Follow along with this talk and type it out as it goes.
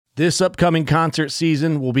This upcoming concert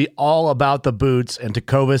season will be all about the boots, and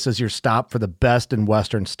Tecovas is your stop for the best in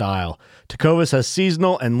Western style. Tecovas has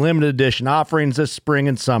seasonal and limited edition offerings this spring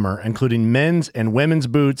and summer, including men's and women's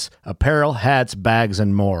boots, apparel, hats, bags,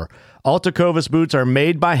 and more. All Tecovas boots are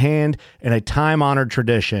made by hand in a time-honored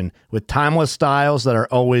tradition with timeless styles that are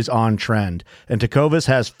always on trend. And Tecovas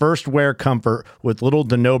has first wear comfort with little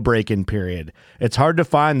to no break-in period. It's hard to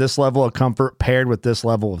find this level of comfort paired with this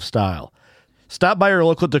level of style. Stop by your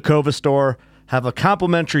local Tecovas store, have a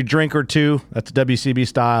complimentary drink or two, that's WCB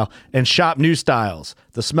style, and shop new styles.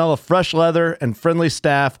 The smell of fresh leather and friendly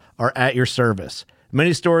staff are at your service.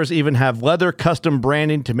 Many stores even have leather custom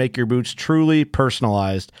branding to make your boots truly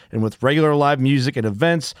personalized. And with regular live music and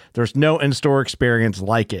events, there's no in-store experience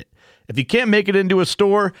like it. If you can't make it into a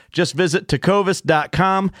store, just visit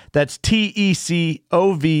tecovas.com. That's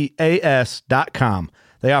TECOVAS.com.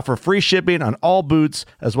 They offer free shipping on all boots,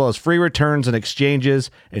 as well as free returns and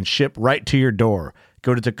exchanges, and ship right to your door.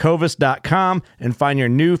 Go to tecovas.com and find your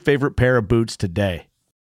new favorite pair of boots today.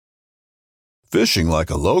 Fishing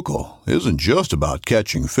like a local isn't just about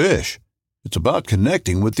catching fish. It's about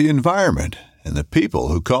connecting with the environment and the people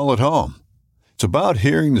who call it home. It's about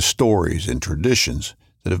hearing the stories and traditions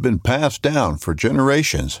that have been passed down for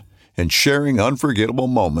generations and sharing unforgettable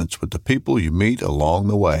moments with the people you meet along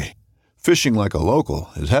the way. Fishing like a local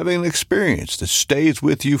is having an experience that stays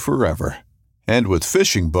with you forever. And with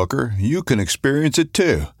Fishing Booker, you can experience it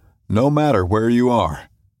too, no matter where you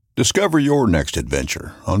are. Discover your next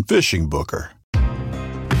adventure on Fishing Booker.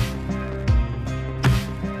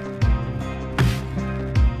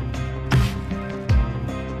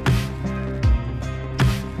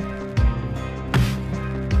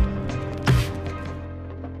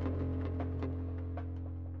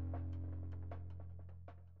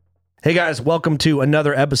 Hey guys, welcome to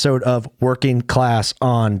another episode of Working Class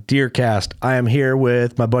on Deercast. I am here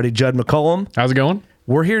with my buddy Judd McCollum. How's it going?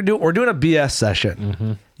 We're doing a BS session.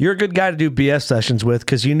 Mm-hmm. You're a good guy to do BS sessions with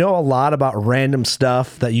because you know a lot about random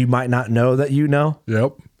stuff that you might not know that you know.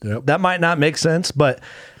 Yep. That might not make sense, but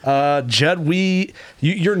Judd,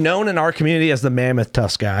 you're known in our community as the Mammoth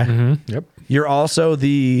Tusk guy. Mm-hmm. Yep. You're also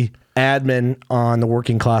the admin on the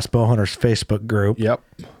Working Class Bowhunters Facebook group. Yep.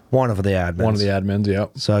 One of the admins.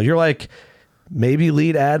 Yep. So you're like maybe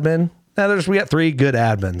lead admin. Now we got three good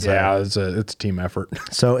admins. Yeah, it's a team effort.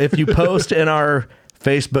 So if you post in our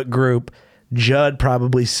Facebook group, Judd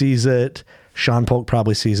probably sees it. Sean Polk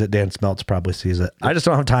probably sees it. Dan Smeltz probably sees it. I just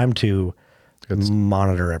don't have time to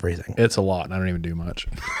monitor everything. It's a lot. I don't even do much.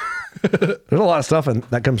 There's a lot of stuff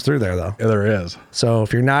that comes through there, though. Yeah, there is. So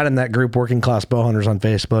if you're not in that group, Working Class Bowhunters on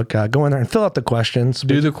Facebook, go in there and fill out the questions.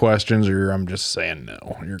 Do the questions, or I'm just saying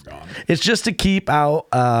no. You're gone. It's just to keep out.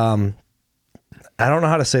 I don't know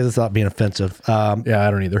how to say this without being offensive. Yeah, I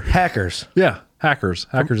don't either. Hackers. Yeah, hackers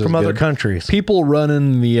from other countries. People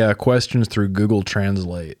running the questions through Google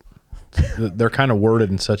Translate. They're kind of worded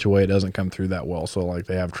in such a way it doesn't come through that well, so like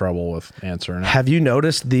they have trouble with answering it. Have you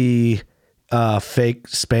noticed the fake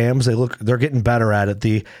spams? They're getting better at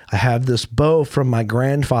it. I have this bow from my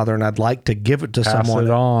grandfather and I'd like to give it to Pass someone. it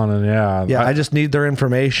on, and I just need their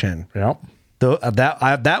information. Yep.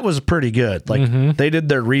 That was pretty good. Like they did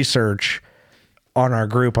their research on our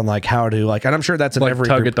group on like how to and I'm sure that's in like every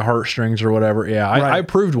tug group. at the heartstrings or whatever. Yeah. Right. I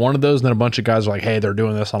approved one of those, and then a bunch of guys were like, hey, they're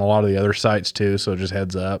doing this on a lot of the other sites too. So just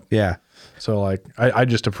heads up. Yeah. So like I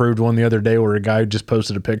just approved one the other day where a guy just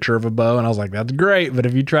posted a picture of a bow, and I was like, that's great, but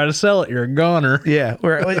if you try to sell it, you're a goner. Yeah.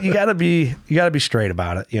 You gotta be straight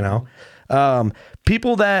about it, you know?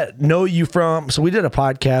 People that know you so we did a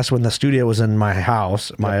podcast when the studio was in my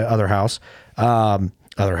house, my other house,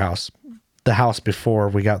 the house before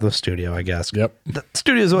we got the studio, I guess. Yep. The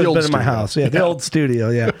studio's always been in my house. Yeah. The old studio.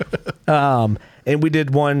 Yeah. And we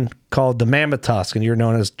did one called the Mammoth Tusk, and you're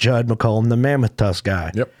known as Judd McCollum, the Mammoth Tusk guy.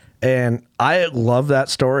 Yep. And I love that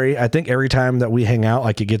story. I think every time that we hang out,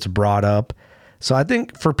 like it gets brought up. So I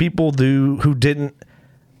think for people who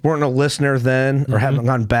weren't a listener then or haven't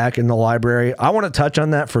gone back in the library, I want to touch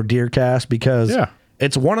on that for Deercast because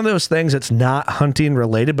it's one of those things that's not hunting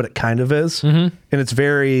related, but it kind of is. And it's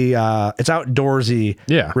very, it's outdoorsy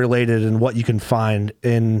related in what you can find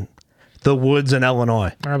in the woods in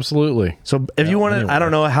Illinois. Absolutely. So if you want to, I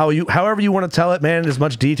don't know however you want to tell it, man, in as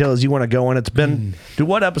much detail as you want to go in. It's been,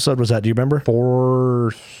 what episode was that? Do you remember?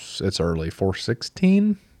 It's early,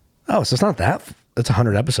 416. Oh, so it's not that, it's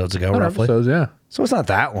 100 episodes ago, roughly. Episodes, yeah. So it's not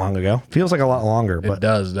that long ago. Feels like a lot longer. But it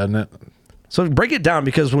does, doesn't it? So break it down,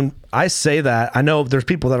 because when I say that, I know there's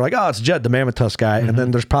people that are like, oh, it's Judd, the Mammoth Tusk guy. And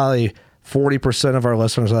then there's probably 40% of our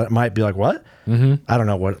listeners that might be like, what? Mm-hmm. I don't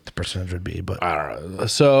know what the percentage would be, but I don't know.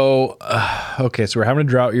 So, okay, so we're having a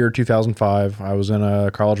drought year, 2005. I was in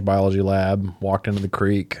a college biology lab, walked into the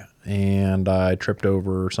creek, and I tripped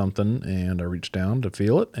over something, and I reached down to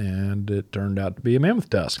feel it, and it turned out to be a mammoth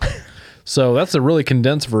tusk. So that's a really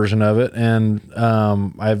condensed version of it, and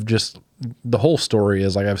the whole story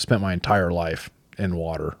is like I've spent my entire life in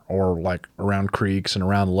water or like around creeks and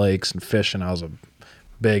around lakes and fishing. I was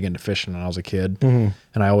big into fishing when I was a kid, and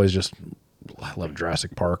I loved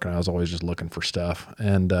Jurassic Park, and I was always just looking for stuff.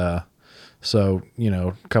 And so,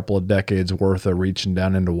 a couple of decades worth of reaching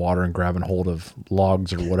down into water and grabbing hold of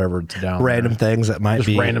logs or whatever it's down random there. things that might just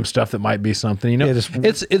be random stuff that might be something. Yeah,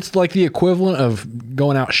 it's like the equivalent of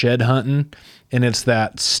going out shed hunting, and it's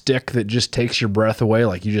that stick that just takes your breath away.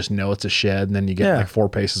 Like you just know it's a shed, and then you get like 4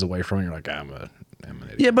 paces away from it. You're like, I'm an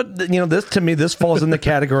idiot. Yeah, but this to me, this falls in the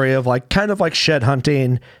category of like kind of like shed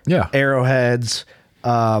hunting. Yeah. Arrowheads,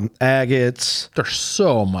 agates. There's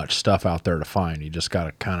so much stuff out there to find. You just got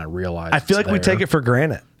to kind of realize. I feel like we take it for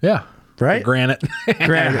granted. Yeah. Right? Granite.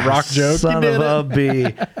 Granite. Rock joke. Son of a bee. I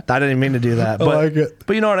didn't even mean to do that. But, like it.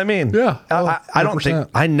 But you know what I mean? Yeah. I don't think,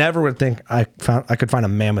 I never would think I could find a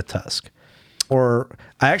mammoth tusk. Or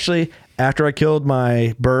I actually, after I killed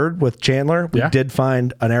my bird with Chandler, we did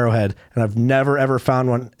find an arrowhead, and I've never ever found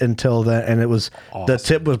one until then. And it was the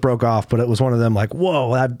tip was broke off, but it was one of them like,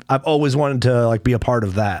 whoa, I've always wanted to like be a part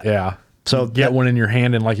of that. Yeah. So get one in your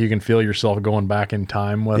hand and like you can feel yourself going back in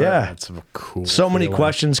time with it. That's cool. So many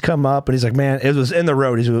questions come up, and he's like, man, it was in the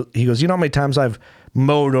road. He goes, you know how many times I've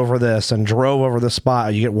mowed over this and drove over the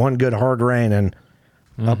spot? You get one good hard rain and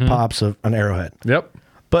up pops an arrowhead. Yep.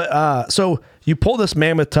 But so you pull this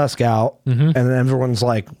mammoth tusk out, and then everyone's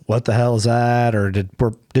like, "What the hell is that?" Or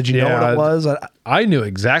did you know what it was? I knew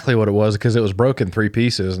exactly what it was because it was broken 3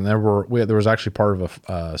 pieces, and there was actually part of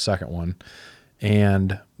a second one,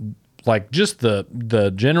 and like just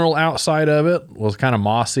the general outside of it was kind of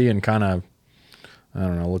mossy and kind of, I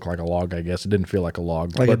don't know, looked like a log. I guess it didn't feel like a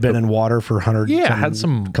log. Like it'd been in water for couple hundred years. Had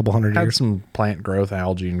some plant growth,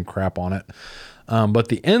 algae, and crap on it. But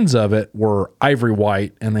the ends of it were ivory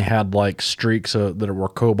white, and they had like streaks that were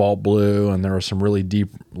cobalt blue, and there was some really deep,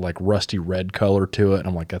 like rusty red color to it. And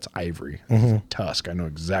I'm like, that's ivory. It's a tusk. I know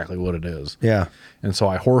exactly what it is. Yeah. And so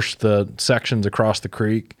I horsed the sections across the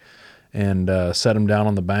creek and set them down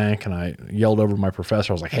on the bank, and I yelled over to my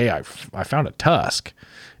professor. I was like, hey, I found a tusk.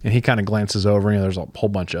 And he kind of glances over, and there's a whole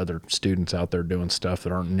bunch of other students out there doing stuff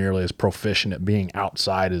that aren't nearly as proficient at being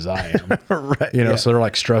outside as I am. Right. So they're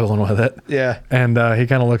like struggling with it. Yeah. And he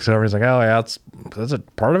kind of looks over. He's like, oh, yeah, that's a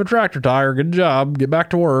part of a tractor tire. Good job. Get back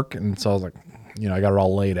to work. And so I was like, I got it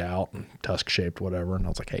all laid out, tusk shaped, whatever. And I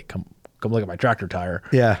was like, hey, come look at my tractor tire.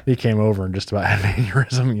 Yeah. He came over and just about had an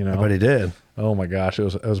aneurysm, But he did. Oh my gosh, it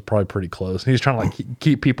was probably pretty close. He's trying to like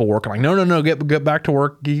keep people working. Like, no, get back to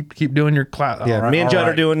work. Keep doing your class. Yeah, me and Judd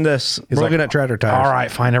are doing this. We're looking at tractor tires. All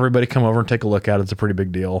right, fine. Everybody come over and take a look at it. It's a pretty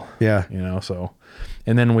big deal. Yeah. So,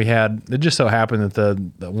 and then it just so happened that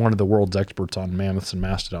the one of the world's experts on mammoths and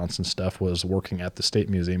mastodons and stuff was working at the State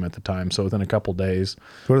Museum at the time. So within a couple days.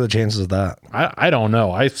 What are the chances of that? I don't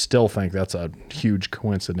know. I still think that's a huge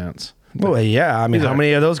coincidence. Well, yeah. I mean, how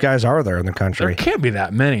many of those guys are there in the country? There can't be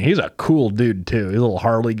that many. He's a cool dude too. He's a little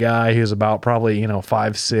Harley guy. He's about probably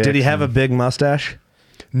 5'6". Did he have a big mustache?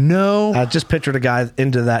 No. I just pictured a guy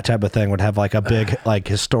into that type of thing would have like a big like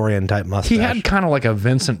historian type mustache. He had kind of like a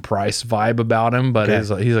Vincent Price vibe about him, but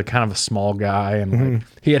he's a kind of a small guy, and like,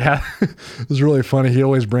 he had it was really funny. He'd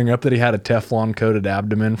always bring up that he had a Teflon coated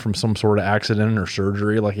abdomen from some sort of accident or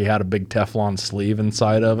surgery. Like he had a big Teflon sleeve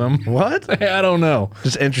inside of him. What? I don't know.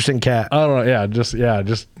 Just interesting cat. I don't know. Just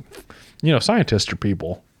scientists are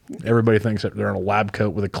people. Everybody thinks that they're in a lab coat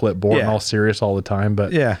with a clipboard and all serious all the time.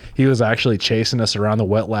 But he was actually chasing us around the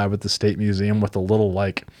wet lab at the State Museum with a little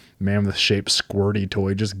like mammoth shaped squirty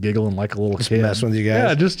toy, just giggling like a little kid. Messing with you guys.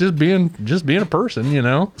 Yeah, just being a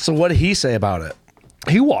person, So what did he say about it?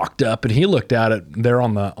 He walked up and he looked at it there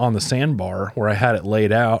on the sandbar where I had it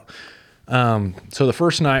laid out. So the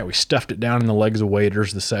first night we stuffed it down in the legs of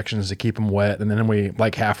waders, the sections to keep them wet. And then we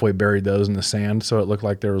like halfway buried those in the sand. So it looked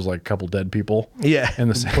like there was like a couple dead people. Yeah. In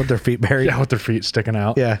the sand. With their feet buried. Yeah. With their feet sticking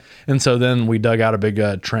out. Yeah. And so then we dug out a big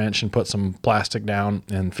trench and put some plastic down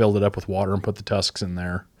and filled it up with water and put the tusks in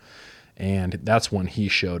there. And that's when he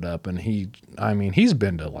showed up, and he's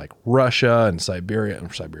been to like Russia and Siberia's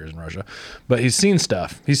in Russia, but he's seen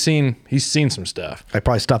stuff. He's seen some stuff. Like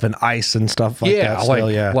probably stuff in ice and stuff like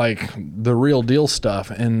that. Like the real deal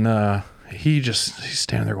stuff. And he's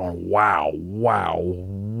standing there going, wow, wow,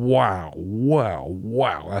 wow, wow,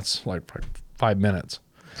 wow. That's like 5 minutes.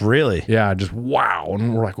 Really? Yeah, just wow.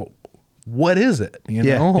 And we're like, well, what is it? You know,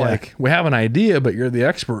 Yeah, yeah. like we have an idea, but you're the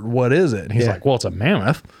expert. What is it? And he's Yeah. like, well, it's a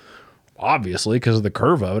mammoth, obviously, because of the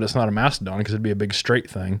curve of it. It's not a mastodon because it'd be a big straight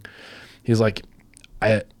thing. He's like,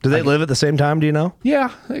 Do they live at the same time? Do you know?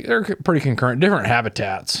 yeah, they're pretty concurrent, different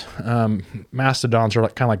habitats. Mastodons are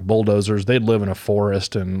like kind of like bulldozers. They'd live in a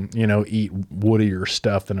forest and, you know, eat woodier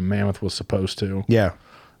stuff than a mammoth was supposed to. Yeah.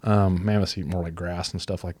 Mammoths eat more like grass and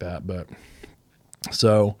stuff like that. But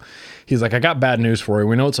so he's like, I got bad news for you.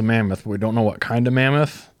 We know it's a mammoth, but we don't know what kind of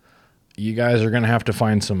mammoth. You guys are going to have to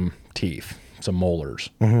find some teeth, some molars.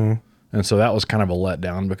 Mm-hmm. And so that was kind of a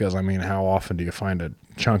letdown because, I mean, how often do you find a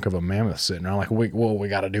chunk of a mammoth sitting around? Like, we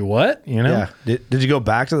got to do what? You know? Yeah. Did you go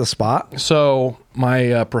back to the spot? So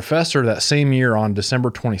my professor that same year on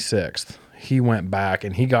December 26th, he went back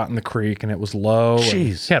and he got in the creek and it was low. and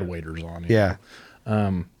Jeez. He had waders on. Yeah.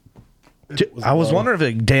 I was wondering if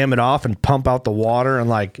they dam it off and pump out the water and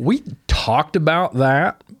like. We talked about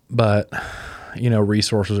that, but, you know,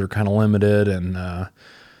 resources are kind of limited. And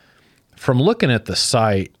from looking at the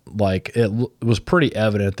site, like it was pretty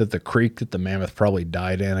evident that the creek that the mammoth probably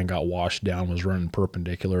died in and got washed down was running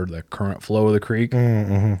perpendicular to the current flow of the creek.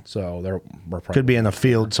 Mm-hmm. So there were probably. Could be in a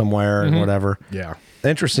field somewhere and whatever. Yeah.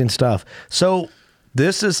 Interesting stuff. So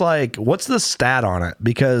this is like, what's the stat on it?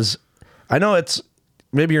 Because I know it's,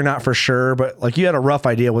 maybe you're not for sure, but like you had a rough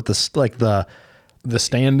idea what the, like the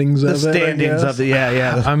standings of it. The standings of the,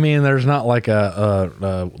 yeah. I mean, there's not like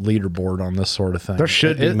a leaderboard on this sort of thing. There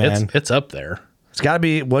should be, man. It's up there. It's got to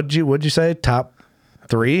be, what'd you say? Top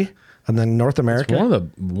 3? And then North America?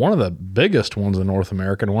 One of the biggest ones in North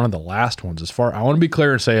America and one of the last ones. I want to be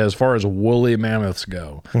clear and say as far as woolly mammoths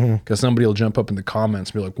go, because somebody will jump up in the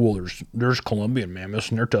comments and be like, well, there's Colombian mammoths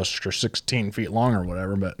and their tusks are 16 feet long or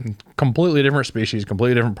whatever, but completely different species,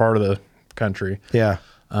 completely different part of the country. Yeah.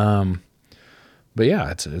 But yeah,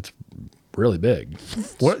 it's really big.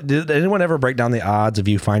 What did anyone ever break down the odds of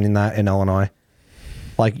you finding that in Illinois?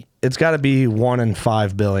 Like, it's got to be 1 in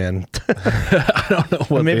 5 billion. I don't know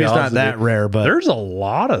what Maybe the it's odds not of that it. rare, but There's a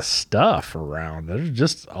lot of stuff around. There's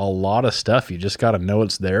just a lot of stuff. You just got to know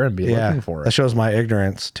it's there and be looking for that it. shows my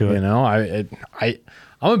ignorance to it. You know, I'm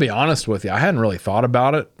gonna be honest with you. I hadn't really thought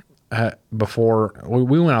about it before.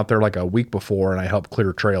 We went out there like a week before, and I helped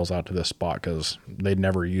clear trails out to this spot because they'd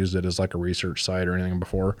never used it as like a research site or anything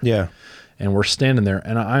before. Yeah. And we're standing there,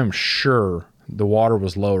 and I'm sure the water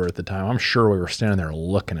was lower at the time. I'm sure we were standing there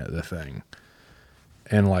looking at the thing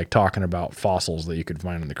and like talking about fossils that you could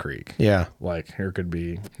find in the creek. Yeah. Like there could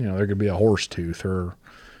be a horse tooth or,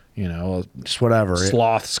 you know, Just whatever. a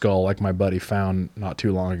sloth skull like my buddy found not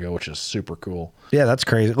too long ago, which is super cool. Yeah, that's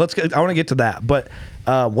crazy. I want to get to that. But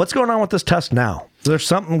what's going on with this tusk now? There's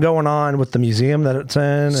something going on with the museum that it's in.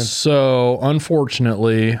 And So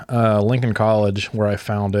unfortunately, Lincoln College, where I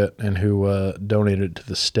found it and who donated it to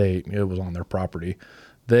the state, it was on their property.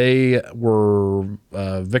 They were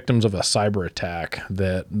victims of a cyber attack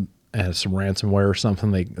that had some ransomware or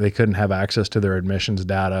something. They couldn't have access to their admissions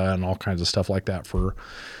data and all kinds of stuff like that for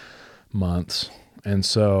months. And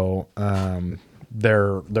so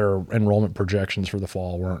their enrollment projections for the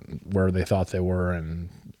fall weren't where they thought they were, and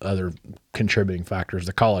other contributing factors.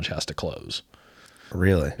 The college has to close.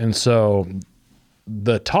 really? And so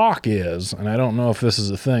the talk is, and I don't know if this is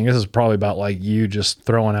a thing, this is probably about like you just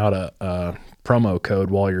throwing out a promo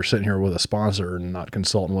code while you're sitting here with a sponsor and not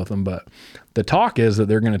consulting with them. But the talk is that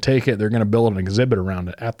they're going to take it, they're going to build an exhibit around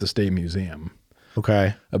it at the State Museum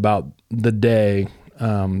Okay. about the day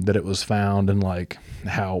that it was found, and like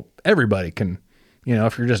how everybody can, you know,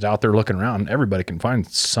 if you're just out there looking around, everybody can find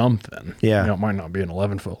something. Yeah. You know, it might not be an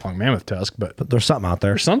 11-foot long mammoth tusk, but But there's something out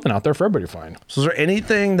there. there's something out there for everybody to find. So is there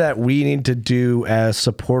anything that we need to do as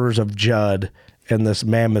supporters of Judd and this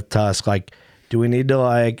mammoth tusk? Like, do we need to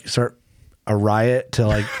like start a riot to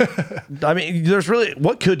like, I mean, there's really,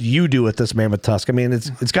 what could you do with this mammoth tusk? I mean,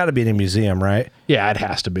 it's got to be in a museum, right? Yeah, it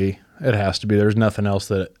has to be. It has to be. There's nothing else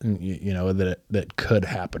that, you know, that could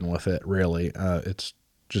happen with it, really. It's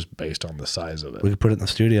just based on the size of it. We could put it in the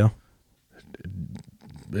studio.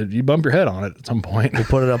 You bump your head on it at some point. We'll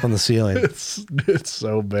put it up on the ceiling. It's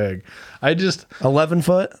so big. 11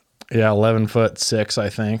 foot? Yeah, 11'6", I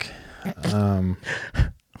think.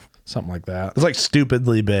 Something like that. It's like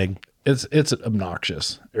stupidly big. It's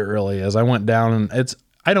obnoxious. It really is. I went down and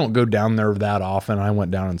I don't go down there that often. I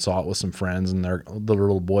went down and saw it with some friends, and the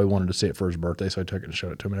little boy wanted to see it for his birthday, so I took it and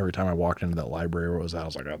showed it to him. And every time I walked into that library where it was at, I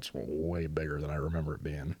was like, that's way bigger than I remember it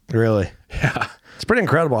being. Really? Yeah. It's pretty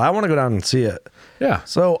incredible. I want to go down and see it. Yeah.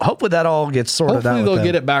 So hopefully that all gets sorted out. Hopefully with they'll them.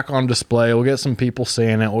 get it back on display. We'll get some people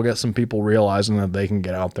seeing it. We'll get some people realizing that they can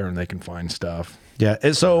get out there and they can find stuff. Yeah.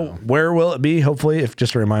 So where will it be? Hopefully, if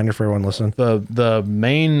just a reminder for everyone listening. The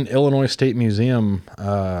main Illinois State Museum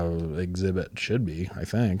exhibit should be, I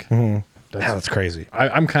think. That's crazy.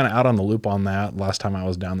 I'm kind of out on the loop on that. Last time I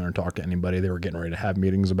was down there and talked to anybody, they were getting ready to have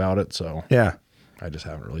meetings about it. So Yeah. I just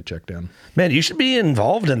haven't really checked in. Man, you should be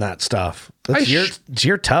involved in that stuff. It's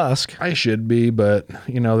your tusk. I should be, but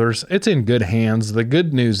it's in good hands. The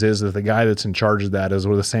good news is that the guy that's in charge of that is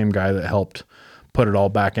the same guy that helped put it all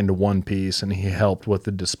back into one piece, and he helped with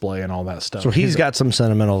the display and all that stuff. So he's got some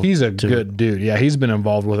sentimental. He's a good dude. Yeah, he's been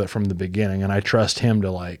involved with it from the beginning, and I trust him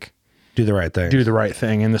to do the right thing. do the right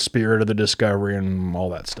thing in the spirit of the discovery and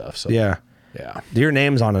all that stuff. So Yeah. Your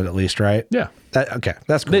name's on it at least, right? Yeah. Okay.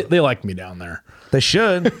 That's cool. They like me down there. They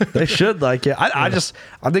should. They should like it. I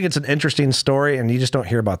think it's an interesting story, and you just don't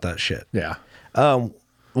hear about that shit. Yeah.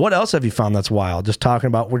 What else have you found that's wild? Just talking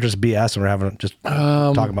about, we're just BS and we're having just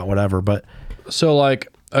talking about whatever. But So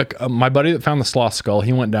my buddy that found the sloth skull,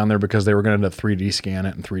 he went down there because they were going to 3D scan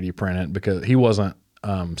it and 3D print it because he wasn't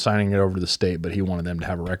signing it over to the state, but he wanted them to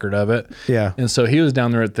have a record of it. Yeah. And so he was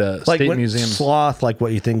down there at the state museum. Sloth, like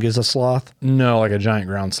what you think is a sloth? No, like a giant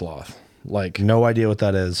ground sloth. No idea what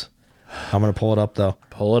that is. I'm going to pull it up though.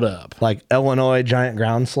 Pull it up. Like Illinois giant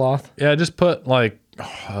ground sloth? Yeah, just put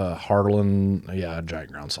Harlan. Yeah,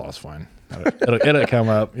 giant ground sloth's fine. It'll come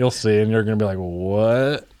up. You'll see, and you're going to be like,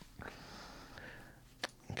 what?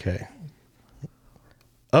 Okay.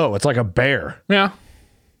 Oh, it's like a bear. Yeah.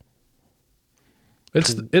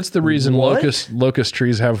 It's the reason What? locust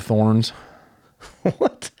trees have thorns.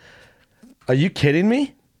 What? Are you kidding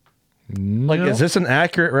me? Like, No. is this an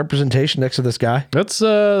accurate representation next to this guy? That's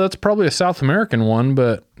probably a South American one,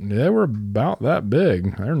 but they were about that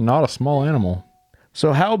big. They're not a small animal.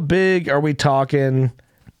 So how big are we talking?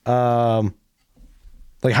 Like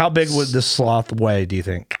how big would this sloth weigh, do you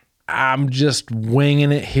think? I'm just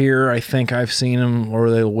winging it here. I think I've seen them where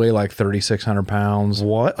they weigh like 3,600 pounds.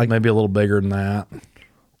 What? Like, Maybe a little bigger than that.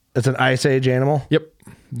 it's an Ice Age animal? Yep.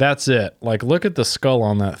 That's it. Like, look at the skull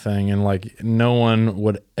on that thing, and no one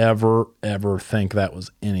would ever think that was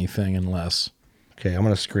anything unless. Okay, I'm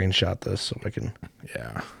going to screenshot this so I can.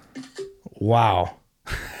 Yeah. Wow.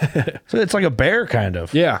 So it's like a bear kind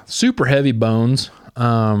of. Yeah. Super heavy bones.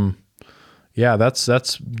 Yeah,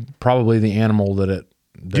 that's probably the animal that it.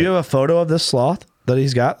 Do you have a photo of this sloth that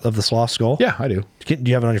he's got, of the sloth skull? Yeah, I do. Do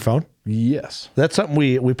you have it on your phone? Yes. That's something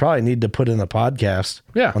we probably need to put in the podcast.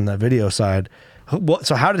 Yeah. On the video side.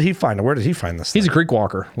 So how did he find it? Where did he find this He's thing? a creek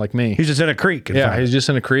walker like me. He's just in a creek. And Yeah, found it. he's just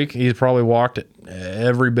in a creek. He's probably walked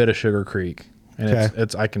every bit of Sugar Creek. And Okay.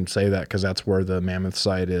 it's I can say that because that's where the mammoth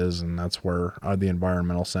site is, and that's where the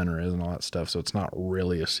environmental center is and all that stuff. So it's not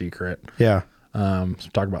really a secret. Yeah. So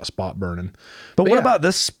talk about spot burning. But what yeah. about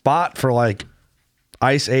this spot for like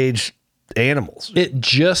Ice Age animals?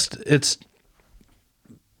 It's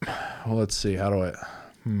well, let's see. How do I?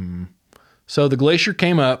 So the glacier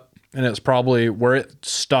came up, and it's probably where it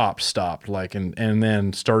stopped, and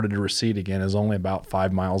then started to recede again is only about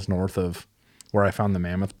 5 miles north of where I found the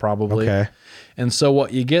mammoth probably. Okay. And so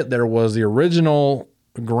what you get there was the original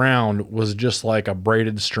ground was just like a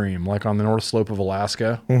braided stream, like on the north slope of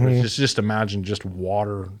Alaska. Just imagine just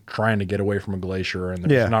water trying to get away from a glacier, and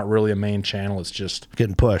there's not really a main channel. It's just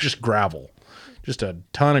Getting pushed. just gravel, just a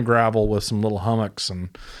ton of gravel with some little hummocks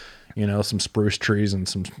and, some spruce trees and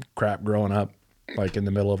some crap growing up like in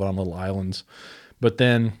the middle of it on little islands. But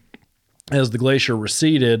then as the glacier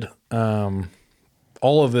receded, all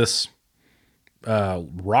of this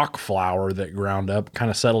rock flour that ground up kind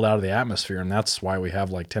of settled out of the atmosphere. And that's why we have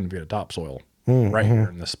like 10 feet of topsoil right here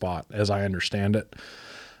in this spot, as I understand it.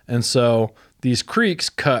 And so these creeks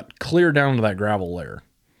cut clear down to that gravel layer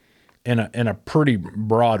in a pretty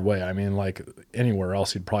broad way. I mean, like anywhere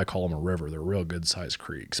else, you'd probably call them a river. They're real good sized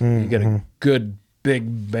creeks. You get a good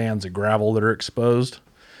big bands of gravel that are exposed,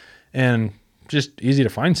 and just easy to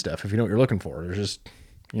find stuff if you know what you're looking for. There's just,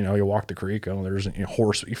 you walk the creek, there's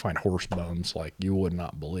you find horse bones like you would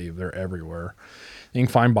not believe. They're everywhere. You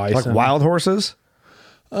can find bison. Like wild horses?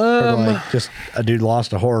 Or like just a dude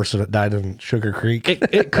lost a horse and it died in Sugar Creek.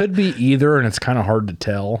 It could be either, and it's kind of hard to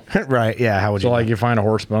tell. Right. Yeah. How would So you? like you find a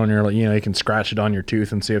horse bone, you're like, you can scratch it on your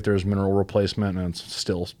tooth and see if there's mineral replacement, and it's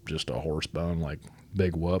still just a horse bone, like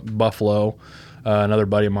big whoop. Buffalo. Another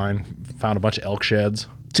buddy of mine found a bunch of elk sheds.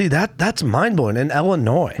 See, that's mind blowing in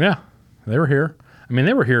Illinois. Yeah, they were here. I mean,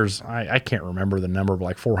 they were here. I can't remember the number, but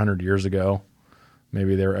like 400 years ago.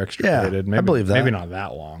 Maybe they were extricated. I Maybe, believe that. Maybe not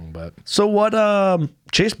that long, but So what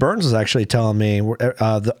Chase Burns is actually telling me,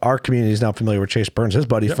 our community is now familiar with Chase Burns. His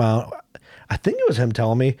buddy found, I think it was him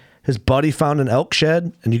telling me, his buddy found an elk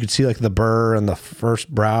shed, and you could see like the burr and the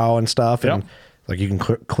first brow and stuff. And like you can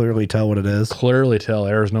clearly tell what it is. clearly tell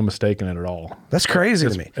there's no mistaking it at all. That's crazy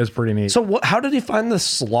to me. It's pretty neat. So how did he find the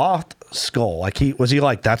sloth skull? Like was he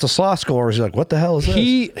like, that's a sloth skull? Or was he like, what the hell is this?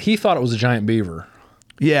 he thought it was a giant beaver.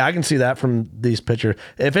 Yeah, I can see that from these pictures.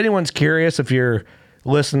 If anyone's curious, if you're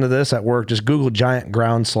listening to this at work, just Google giant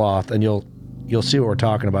ground sloth and you'll see what we're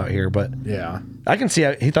talking about here. But Yeah. I can see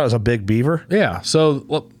he thought it was a big beaver. Yeah.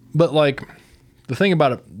 So, but like the thing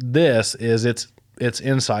about this is its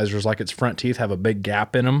incisors, like its front teeth, have a big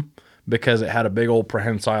gap in them because it had a big old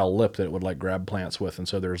prehensile lip that it would like grab plants with, and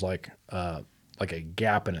so there's like a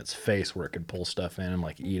gap in its face where it could pull stuff in and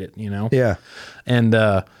like eat it, you know? Yeah. And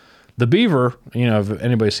the beaver, you know, if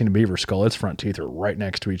anybody's seen a beaver skull, its front teeth are right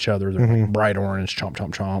next to each other. They're like bright orange, chomp,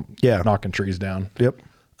 chomp, chomp. Yeah. Knocking trees down. Yep.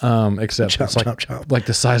 Except Chomp, it's like, chomp, chomp. like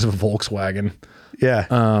the size of a Volkswagen. Yeah.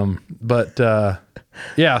 But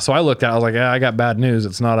yeah, so I looked at it, I was like, I got bad news.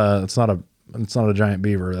 It's not a giant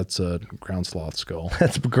beaver. That's a ground sloth skull.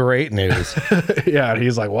 That's great news. Yeah. And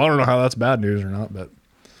he's like, well, I don't know how that's bad news or not, but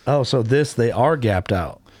Oh, so they are gapped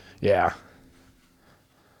out. yeah.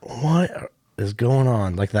 What is going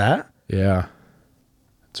on? Like that? Yeah.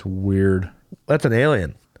 It's weird. That's an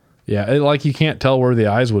alien. Yeah. Like you can't tell where the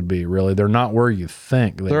eyes would be, really. They're not where you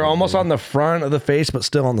think. They're almost on the front of the face, but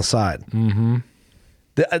still on the side. Mm-hmm.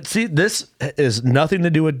 See, this is nothing to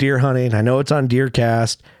do with deer hunting. I know it's on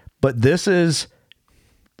Deercast, but this is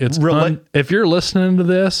It's if you're listening to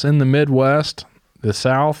this in the Midwest, the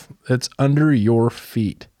South, it's under your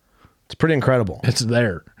feet. it's pretty incredible. It's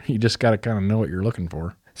there. You just got to kind of know what you're looking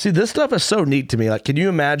for. See, this stuff is so neat to me. Like, can you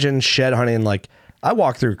imagine shed hunting? Like, I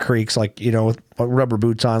walk through creeks, like, you know, with rubber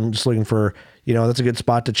boots on, just looking for, you know, that's a good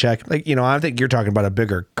spot to check. Like, you know, I think you're talking about a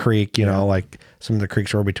bigger creek, you know, like some of the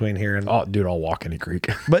creeks are between here. And Oh, dude, I'll walk any creek.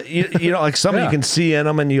 but you know, like some you can see in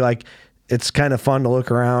them, and you like, it's kind of fun to look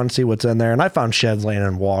around, see what's in there. And I found sheds laying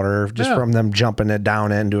in water just from them jumping it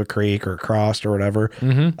down into a creek or across or whatever.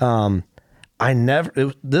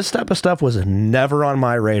 This type of stuff was never on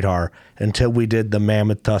my radar until we did the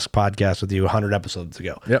Mammoth Tusk podcast with you 100 episodes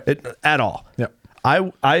ago. At all. Yep.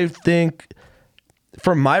 I think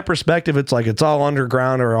from my perspective, it's like it's all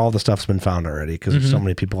underground or all the stuff's been found already because there's so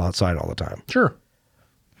many people outside all the time. Sure.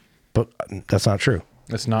 But that's not true.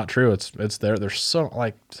 It's not true. It's there. There's so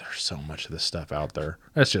much of this stuff out there.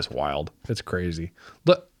 It's just wild. It's crazy.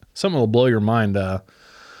 But something will blow your mind.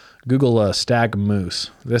 Google stag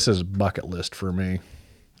moose. This is bucket list for me.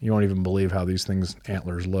 You won't even believe how these things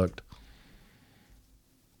antlers looked.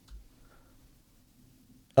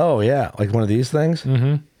 Oh yeah, like one of these things.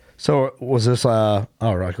 Mm-hmm. So was this? Like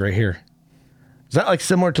right here. Is that like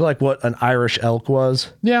similar to like what an Irish elk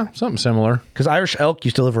was? Yeah, something similar. Because Irish elk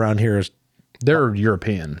used to live around here. They're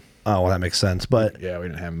European. Oh, well, that makes sense. But Yeah, we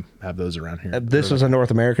didn't have those around here. this was a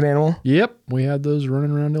North American animal. Yep, we had those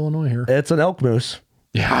running around Illinois here. It's an elk moose.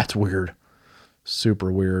 Yeah, it's weird.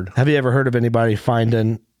 Super weird. Have you ever heard of anybody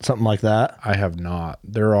finding something like that? I have not.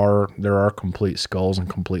 There are complete skulls and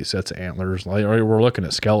complete sets of antlers. Like we're looking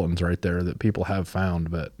at skeletons right there that people have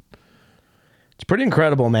found, but It's pretty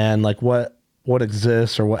incredible, man. Like what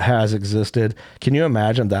exists or what has existed. Can you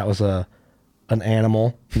imagine that was an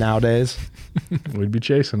animal nowadays? we'd be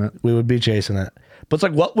chasing it. We would be chasing it. But it's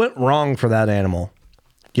like, what went wrong for that animal?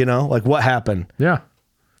 You know, like what happened? Yeah.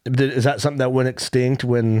 Is that something that went extinct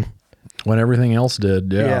when Everything else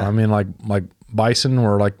did. Yeah. Yeah. I mean, like bison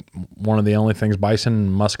were like one of the only things. Bison,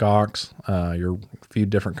 muskox, your few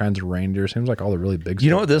different kinds of reindeer. Seems like all the really big. You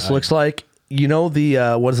know what this looks like? You know the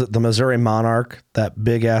what is it? The Missouri Monarch, that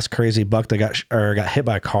big ass crazy buck that got hit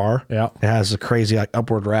by a car. Yeah. It has a crazy like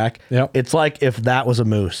upward rack. Yep. It's like if that was a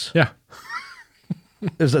moose. Yeah.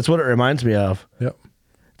 That's what it reminds me of. Yep.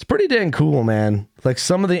 It's pretty dang cool, man. Like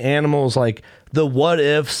some of the animals, like the what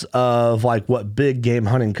ifs of like what big game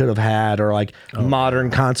hunting could have had, or like modern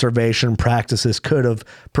conservation practices could have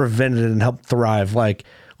prevented and helped thrive. Like,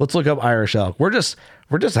 let's look up Irish elk. We're just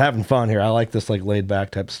having fun here. I like this like laid back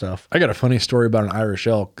type stuff. I got a funny story about an Irish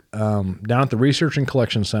elk. Down at the Research and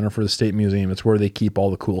Collection Center for the State Museum, it's where they keep all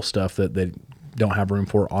the cool stuff that they don't have room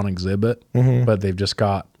for on exhibit, but they've just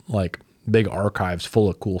got like big archives full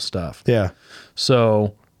of cool stuff. Yeah.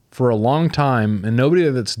 So for a long time, and nobody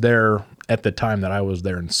that's there at the time that I was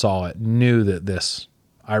there and saw it knew that this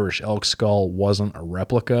Irish elk skull wasn't a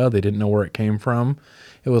replica. They didn't know where it came from.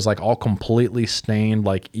 It was like all completely stained,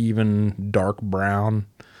 like even dark brown,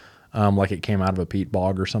 like it came out of a peat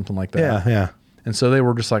bog or something like that. Yeah. Yeah. And so they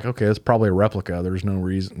were just like, okay, it's probably a replica. There's no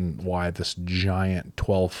reason why this giant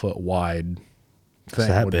 12-foot wide thing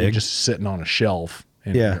that would be big? just sitting on a shelf.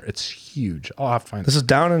 And Yeah. it's huge. I'll have to find This is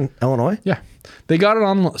down in Illinois? Yeah. They got it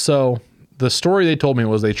on. So the story they told me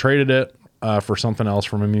was they traded it for something else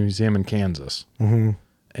from a museum in Kansas. Mm-hmm.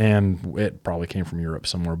 And it probably came from Europe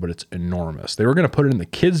somewhere, but it's enormous. They were going to put it in the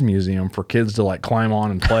kids museum for kids to like climb on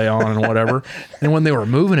and play on and whatever. And when they were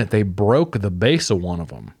moving it, they broke the base of one of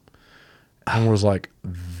them and was like,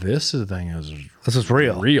 this thing is This is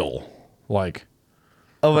real. real. Like,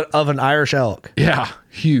 Of an Irish elk. yeah,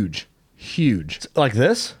 huge. Like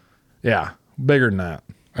this? Yeah. Bigger than that.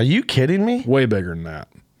 Are you kidding me? Way bigger than that.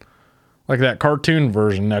 Like that cartoon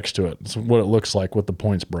version next to it. It's what it looks like with the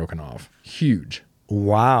points broken off. Huge.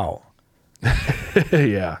 Wow.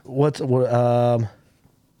 Yeah. What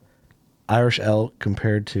Irish elk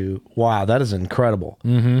compared to wow, that is incredible.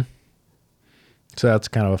 So that's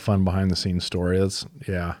kind of a fun behind the scenes story. That's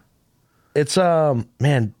yeah. It's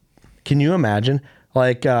man, can you imagine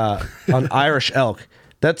like an Irish elk?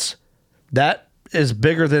 That's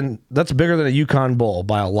bigger than a Yukon bull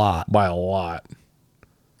by a lot. By a lot.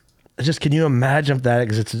 Just can you imagine if that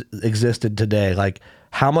existed today? Like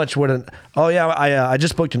how much would an I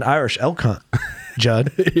just booked an Irish elk hunt,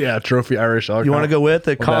 Judd. Yeah, trophy Irish elk. You want to go with?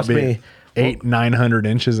 It Would cost that be me 800-900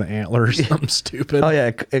 inches of antlers, something stupid. Oh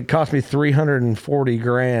yeah, it cost me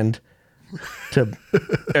 $340,000 to.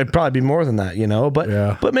 It'd probably be more than that, but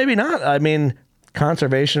Yeah. but maybe not. I mean,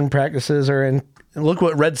 conservation practices are in. Look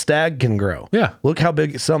what red stag can grow. Yeah. Look how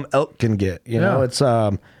big some elk can get. Yeah.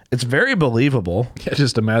 It's very believable. Yeah,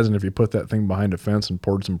 just imagine if you put that thing behind a fence and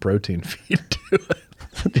poured some protein feed to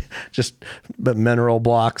it. Just but mineral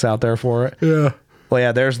blocks out there for it. Yeah. Well,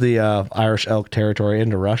 yeah, there's the Irish elk territory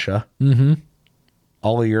into Russia. Mm-hmm.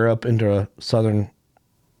 All of Europe into southern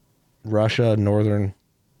Russia, North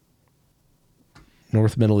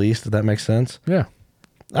Middle East, if that makes sense. Yeah.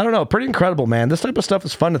 I don't know. Pretty incredible, man. This type of stuff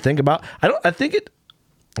is fun to think about. I think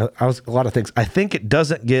a lot of things. I think it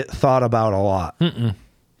doesn't get thought about a lot.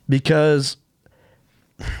 Because,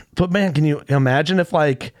 but man, can you imagine if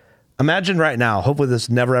imagine right now, hopefully this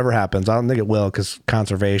never ever happens. I don't think it will because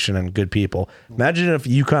conservation and good people. Imagine if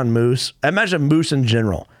Yukon moose, imagine moose in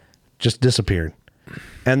general, just disappeared.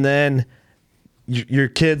 And then your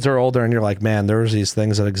kids are older and you're like, man, there was these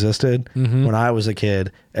things that existed when I was a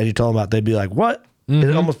kid. And you told them about, they'd be like, what?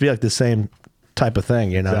 It'd almost be like the same type of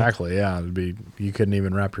thing, Exactly. Yeah. It'd be, you couldn't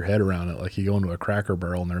even wrap your head around it. Like you go into a Cracker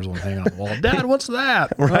Barrel and there's one hanging on the wall. Dad, what's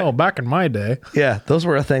that? Right. Oh, back in my day. Yeah. Those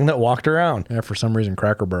were a thing that walked around. Yeah. For some reason,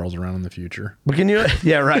 Cracker Barrel's around in the future. But can you?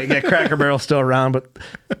 Yeah, right. Yeah, Cracker Barrel's still around, but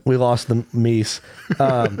we lost the meese.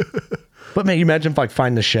 But man, you imagine if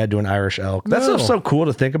finding the shed to an Irish elk. That's so cool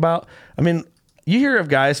to think about. I mean, you hear of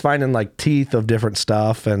guys finding teeth of different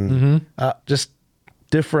stuff and just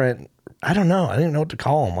different. I don't know. I didn't know what to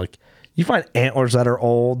call them. You find antlers that are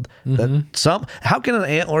old. How can an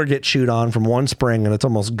antler get chewed on from one spring and it's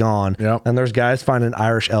almost gone? Yep. And there's guys finding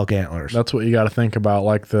Irish elk antlers. That's what you got to think about,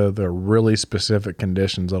 the really specific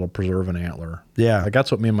conditions that'll preserve an antler. Yeah.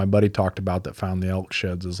 That's what me and my buddy talked about that found the elk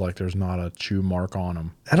sheds is there's not a chew mark on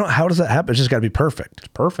them. How does that happen? It's just got to be perfect. It's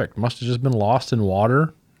perfect. Must have just been lost in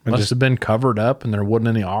water. Must have been covered up and there wasn't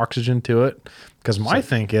any oxygen to it. Because my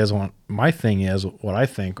thing is what I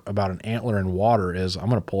think about an antler in water is I'm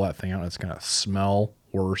going to pull that thing out and it's going to smell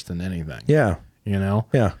worse than anything. Yeah.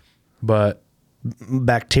 Yeah. But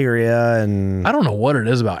Bacteria and I don't know what it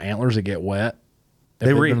is about antlers that get wet. If They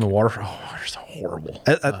they've been reek. in the water. Oh, they're so horrible.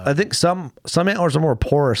 I think some antlers are more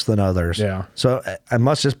porous than others. Yeah. So it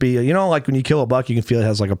must just be, like when you kill a buck, you can feel it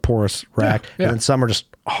has a porous rack. Yeah. And then some are just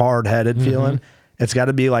hard headed feeling. It's got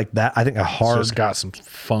to be like that. I think a It's hard. just got some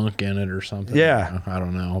funk in it or something. Yeah. I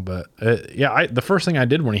don't know. But the first thing I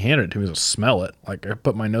did when he handed it to me was smell it. I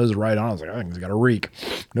put my nose right on it. I was like, I think it's got a reek.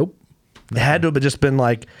 Nope. It had to have just been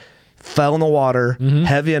fell in the water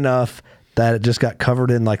heavy enough that it just got covered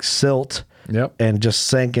in silt. Yep. And just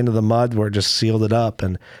sank into the mud where it just sealed it up.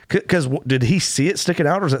 And because did he see it sticking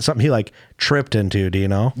out or is that something he tripped into? Do you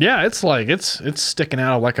know? Yeah. It's it's sticking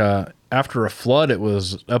out of after a flood, it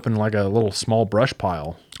was up in a little small brush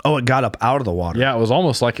pile. Oh, it got up out of the water. Yeah. It was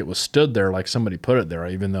almost like it was stood there, like somebody put it there,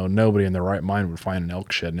 even though nobody in their right mind would find an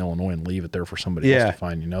elk shed in Illinois and leave it there for somebody else to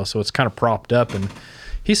find, So it's kind of propped up. And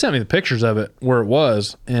he sent me the pictures of it where it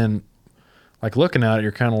was. And looking at it,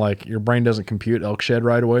 you're kind of your brain doesn't compute elk shed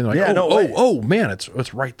right away. And Yeah, oh man,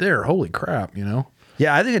 it's right there. Holy crap,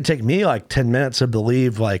 Yeah, I think it'd take me 10 minutes to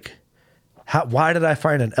believe why did I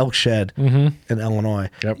find an elk shed in Illinois?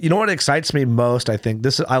 Yep. You know what excites me most? I think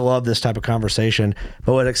I love this type of conversation,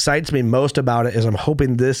 but what excites me most about it is I'm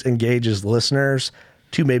hoping this engages listeners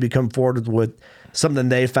to maybe come forward with something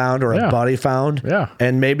they found or a buddy found. Yeah.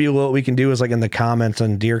 And maybe what we can do is like in the comments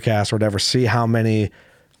on Deercast or whatever, see how many,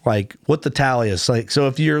 like what the tally is. Like, so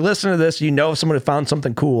if you're listening to this, you know, if somebody found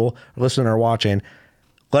something cool, or listening or watching,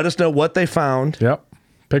 let us know what they found. Yep.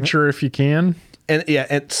 Picture if you can. And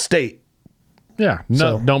and state. Yeah.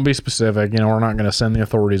 No, don't be specific. You know, we're not going to send the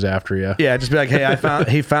authorities after you. Yeah. Just be like, hey,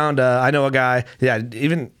 he found, I know a guy. Yeah.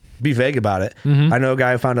 Even be vague about it. I know a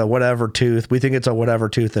guy who found a whatever tooth. We think it's a whatever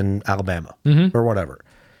tooth in Alabama or whatever.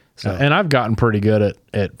 So, and I've gotten pretty good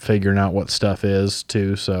at figuring out what stuff is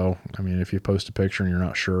too. So, I mean, if you post a picture and you're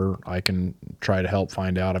not sure, I can try to help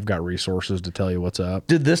find out. I've got resources to tell you what's up.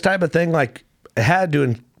 did this type of thing, like, it had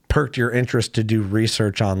to perked your interest to do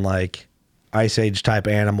research on like Ice Age type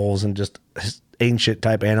animals and just ancient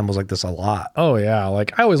type animals like this a lot? Oh yeah.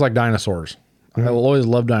 Like I always liked dinosaurs. I always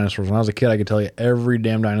loved dinosaurs. When I was a kid, I could tell you every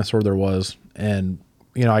damn dinosaur there was. And,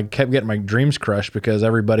 you know, I kept getting my dreams crushed because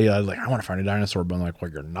everybody, I was like, I want to find a dinosaur. But I'm like, well,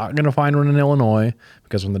 you're not going to find one in Illinois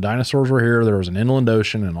because when the dinosaurs were here, there was an inland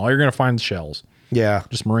ocean and all you're going to find is shells. Yeah.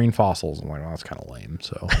 Just marine fossils. I'm like, well, that's kind of lame.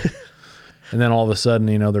 So, and then all of a sudden,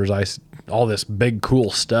 you know, there's all this big,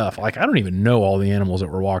 cool stuff. Like, I don't even know all the animals that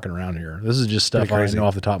were walking around here. This is just stuff I know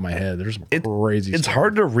off the top of my head. There's some crazy It's stuff.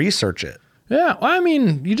 hard to research it. Yeah, well, I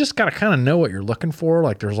mean, you just got to kind of know what you're looking for.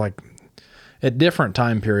 Like, there's like at different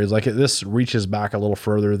time periods. Like this reaches back a little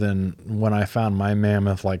further than when I found my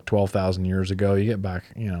mammoth, like 12,000 years ago. You get back,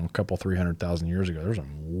 you know, a couple 300,000 years ago. There's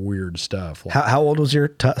some weird stuff. Like How old was your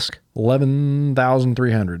tusk?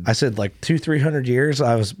 11,300. I said like 200-300 years.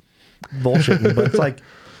 I was bullshitting, but it's like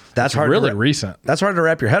that's hard. Really recent. That's hard to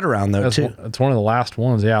wrap your head around, though. Too. It's one of the last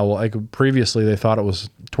ones. Yeah. Well, like previously they thought it was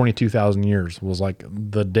 22,000 years was like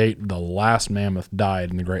the date the last mammoth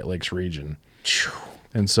died in the Great Lakes region.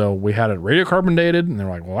 And so we had it radiocarbon dated, and they're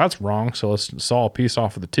like, well, that's wrong. So let's saw a piece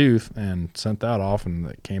off of the tooth and sent that off, and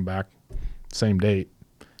it came back same date.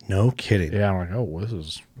 No kidding. Yeah. I'm like, oh,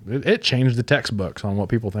 it changed the textbooks on what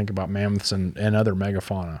people think about mammoths and other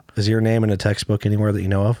megafauna. Is your name in a textbook anywhere that you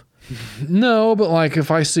know of? No, but like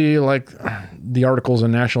if I see like the articles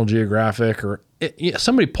in National Geographic or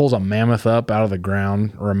somebody pulls a mammoth up out of the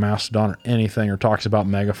ground or a mastodon or anything or talks about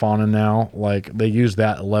megafauna now, like they use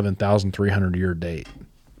that 11,300 year date.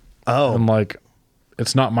 Oh, I'm like,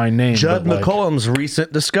 it's not my name. Judd but like, McCollum's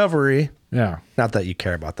recent discovery. Yeah. Not that you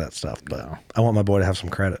care about that stuff, but I want my boy to have some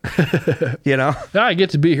credit. You know? Yeah, I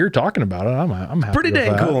get to be here talking about it. I'm happy. Pretty with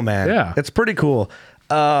dang that. cool, man. Yeah. It's pretty cool.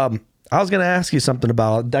 I was going to ask you something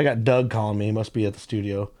about it. I got Doug calling me. He must be at the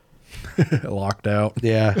studio. Locked out.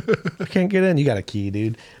 Yeah. I can't get in. You got a key,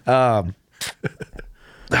 dude. Oh,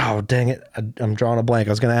 dang it. I'm drawing a blank.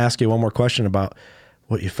 I was going to ask you one more question about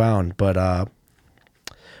what you found, but,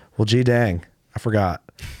 well, gee dang, I forgot.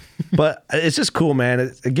 But it's just cool, man.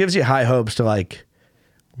 It gives you high hopes to like,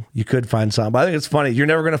 you could find something. But I think it's funny. You're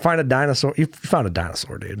never going to find a dinosaur. You found a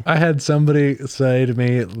dinosaur, dude. I had somebody say to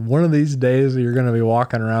me, one of these days you're going to be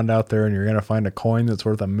walking around out there and you're going to find a coin that's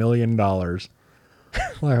worth $1 million.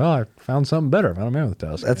 Like, oh, I found something better. I don't know what the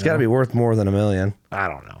tusk. That's got to be worth more than $1 million. I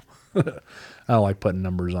don't know. I don't like putting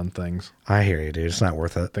numbers on things. I hear you, dude. It's not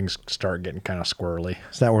worth it. Things start getting kind of squirrely.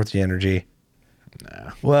 It's not worth the energy.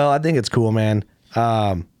 Nah. Well, I think it's cool, man.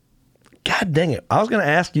 God dang it. I was going to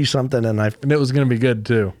ask you something and it was going to be good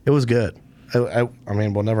too. It was good. I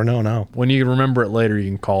mean, we'll never know now. When you remember it later, you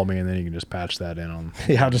can call me and then you can just patch that in on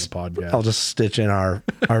the podcast. I'll just stitch in our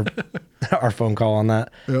phone call on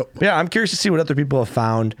that. Yep. Yeah, I'm curious to see what other people have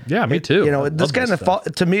found. Yeah, me too. You know, this kind of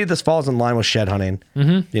to me, this falls in line with shed hunting.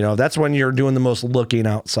 Mm-hmm. You know, that's when you're doing the most looking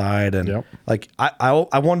outside, and like I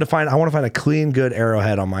want to find a clean, good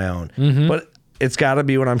arrowhead on my own, but it's got to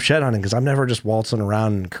be when I'm shed hunting because I'm never just waltzing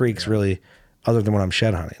around in creeks really. Other than when I'm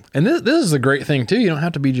shed hunting. And this is the great thing too. You don't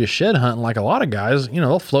have to be just shed hunting like a lot of guys. You know,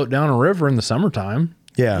 they'll float down a river in the summertime.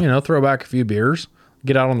 Yeah. You know, throw back a few beers,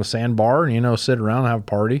 get out on the sandbar and, you know, sit around and have a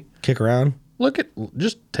party. Kick around.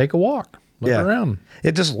 Just take a walk. Look around.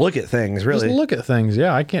 Just look at things, really. Just look at things.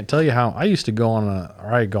 Yeah. I can't tell you how I used to go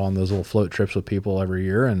on those little float trips with people every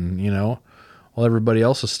year. And, you know, while everybody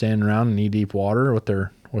else is standing around in knee deep water with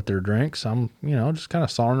their drinks, I'm, you know, just kind of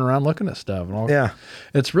sauntering around looking at stuff. And yeah.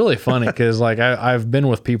 It's really funny because like I've been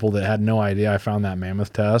with people that had no idea I found that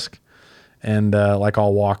mammoth tusk. And like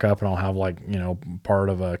I'll walk up and I'll have like, you know, part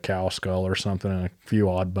of a cow skull or something and a few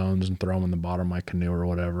odd bones and throw them in the bottom of my canoe or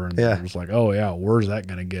whatever. And it was like, oh yeah, where's that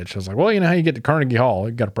going to get you? I was like, well, you know how you get to Carnegie Hall,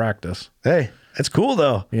 you got to practice. Hey, it's cool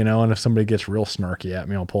though. You know, and if somebody gets real snarky at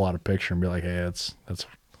me, I'll pull out a picture and be like, hey, that's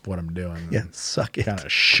what I'm doing. Yeah, suck it. Kind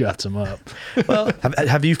of shuts them up. Well,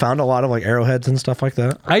 have you found a lot of like arrowheads and stuff like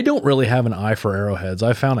that? I don't really have an eye for arrowheads.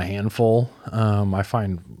 I found a handful. I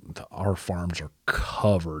find our farms are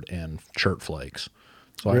covered in chert flakes.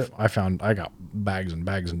 So I got bags and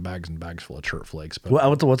bags and bags and bags full of chert flakes. But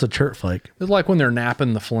What's a chert flake? it's like when they're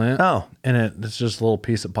napping the flint. Oh. And it's just a little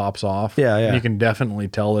piece that pops off. Yeah, yeah. And you can definitely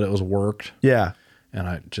tell that it was worked. Yeah. And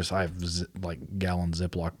I have like gallon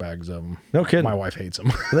Ziploc bags of them. No kidding. My wife hates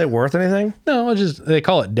them. Are they worth anything? No, they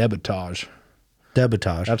call it debitage.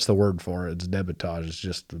 Debitage. That's the word for it. It's debitage. It's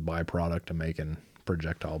just the byproduct of making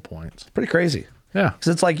projectile points. Pretty crazy. Yeah.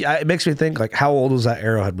 Because it's like, it makes me think, like, how old was that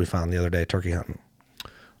arrowhead we found the other day turkey hunting?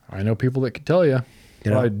 I know people that could tell you.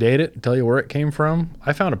 You know? I'd date it, tell you where it came from.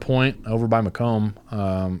 I found a point over by Macomb,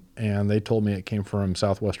 and they told me it came from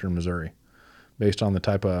southwestern Missouri, based on the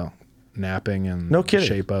type of napping and No the kidding.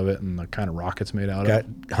 shape of it and the kind of rock it's made out Got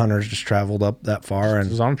of. hunters just traveled up that far It and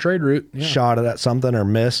was on a trade route. Yeah. shot it at something or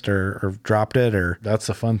missed or dropped it or... That's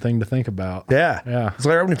a fun thing to think about. Yeah. Yeah. It's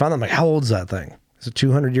like when we found them, like, how old is that thing? Is it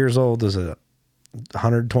 200 years old? Is it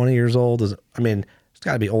 120 years old? Is it, I mean, it's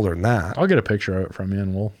got to be older than that. I'll get a picture of it from you,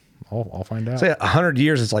 and I'll find out. Say 100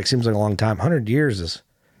 years is like, seems like a long time. 100 years is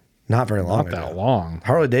not very long. Not that ago. long.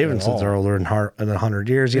 Harley at Davidsons all. are older than 100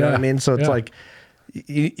 years. You know what I Yeah, mean? So it's yeah. like,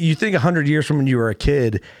 you think 100 years from when you were a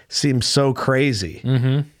kid seems so crazy.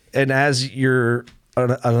 Mm-hmm. And as you're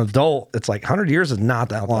an adult, it's like 100 years is not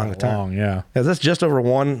that long a time. Long, yeah. Yeah, that's just over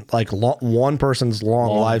one person's long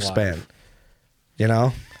lifespan. life. You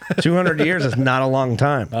know, 200 years is not a long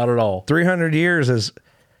time. Not at all. 300 years is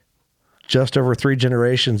just over 3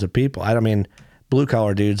 generations of people. I mean, blue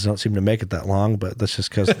collar dudes don't seem to make it that long, but that's just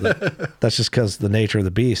because the nature of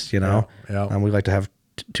the beast. You know, Yeah, yeah. And we like to have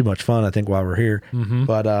too much fun, I think, while we're here.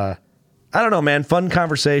 But I don't know, man. Fun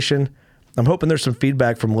conversation. I'm hoping there's some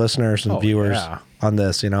feedback from listeners and viewers yeah. on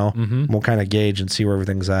this, you know. We'll kind of gauge and see where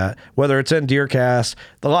everything's at. Whether it's in Deercast,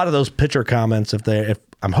 a lot of those picture comments, if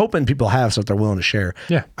I'm hoping people have stuff they're willing to share.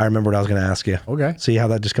 Yeah. I remember what I was going to ask you. Okay. See how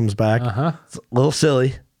that just comes back? It's a little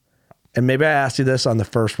silly. And maybe I asked you this on the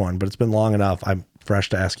first one, but it's been long enough. I'm fresh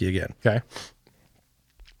to ask you again. Okay.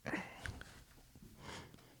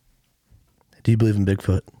 Do you believe in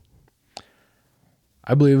Bigfoot?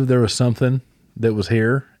 I believe there was something that was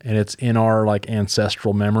here, and it's in our like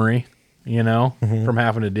ancestral memory, you know, from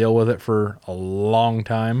having to deal with it for a long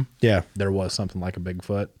time. Yeah. There was something like a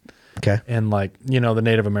Bigfoot. Okay. And like, you know, the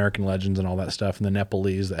Native American legends and all that stuff, and the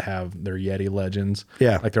Nepalese that have their Yeti legends.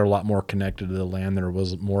 Yeah. Like they're a lot more connected to the land. There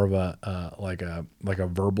was more of a like a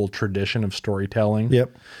verbal tradition of storytelling.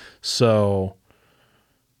 Yep. So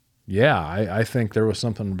yeah, I think there was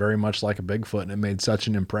something very much like a Bigfoot, and it made such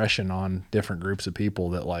an impression on different groups of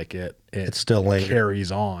people that like it still later.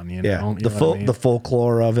 carries on, you Yeah. know. The the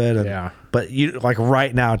folklore of it. And, Yeah. But you like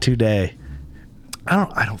right now today,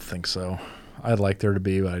 I don't think so. I'd like there to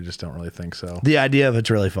be, but I just don't really think so. the idea of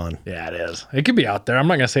it's really fun. Yeah, it is. It could be out there. I'm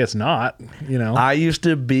not gonna say it's not, you know. I used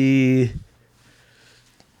to be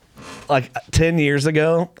like 10 years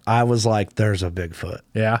ago, I was like, there's a Bigfoot.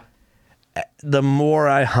 Yeah. The more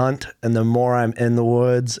I hunt and the more I'm in the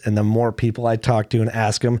woods and the more people I talk to and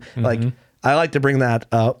ask them, like I like to bring that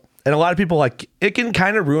up. And a lot of people like it can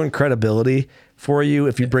kind of ruin credibility for you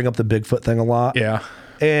if you bring up the Bigfoot thing a lot. Yeah.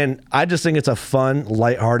 And I just think it's a fun,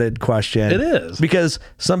 lighthearted question. It is. Because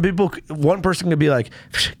some people, one person could be like,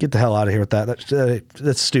 get the hell out of here with that.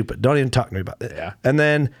 That's stupid. Don't even talk to me about it. Yeah. And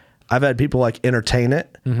then I've had people like entertain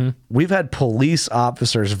it. We've had police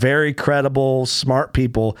officers, very credible, smart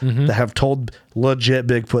people that have told legit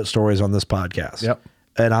Bigfoot stories on this podcast. Yep.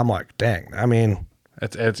 And I'm like, dang, I mean,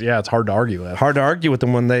 It's hard to argue with. hard to argue with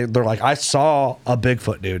them when they're like, I saw a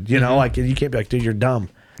Bigfoot, dude. You know, like you can't be like, dude, you're dumb.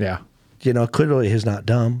 Yeah. You know, clearly he's not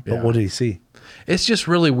dumb, but Yeah. what did he see? It's just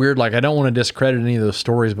really weird. Like, I don't want to discredit any of those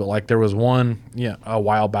stories, but like there was one, a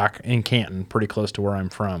while back in Canton, pretty close to where I'm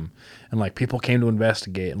from. And like people came to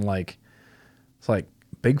investigate, and like, it's like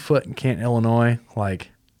Bigfoot in Canton, Illinois,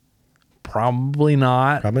 like probably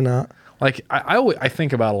not. Probably not. Like I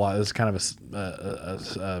think about a lot. This is kind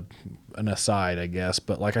of an aside, I guess,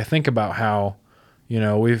 but like I think about how, you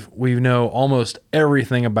know, we know almost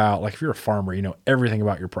everything about, like if you're a farmer, you know everything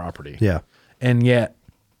about your property. Yeah. And yet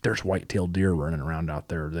there's white-tailed deer running around out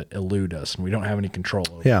there that elude us, and we don't have any control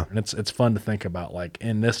over. Yeah. And it's fun to think about, like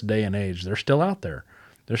in this day and age, they're still out there.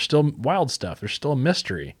 There's still wild stuff. There's still a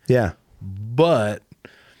mystery. Yeah. But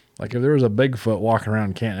like if there was a Bigfoot walking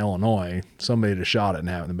around Canton, Illinois, somebody would have shot it and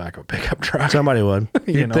have it in the back of a pickup truck. Somebody would.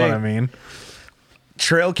 You You'd know think. what I mean?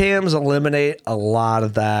 Trail cams eliminate a lot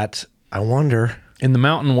of that. I wonder. In the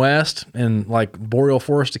Mountain West and like boreal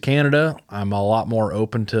forest of Canada, I'm a lot more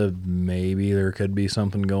open to maybe there could be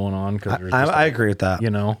something going on. Because I agree with that.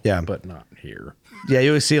 Yeah. but not here. Yeah,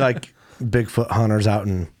 you always see like Bigfoot hunters out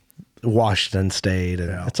in Washington State.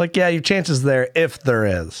 And it's like, yeah, your chances there if there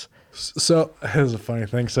is. So here's a funny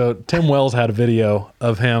thing. So Tim Wells had a video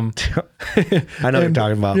of him. I know what you're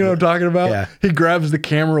talking about. You know what I'm talking about? Yeah. He grabs the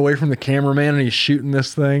camera away from the cameraman and he's shooting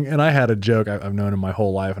this thing. And I had a joke I've known him my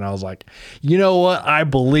whole life. And I was like, you know what? I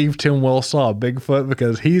believe Tim Wells saw a Bigfoot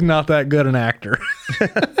because he's not that good an actor.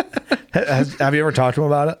 Have you ever talked to him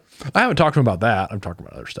about it? I haven't talked to him about that. I'm talking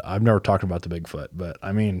about other stuff. I've never talked about the Bigfoot. But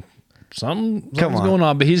I mean, something's going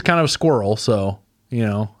on. But he's kind of a squirrel. So, you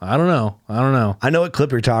know, I don't know. I know what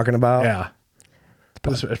clip you're talking about. Yeah.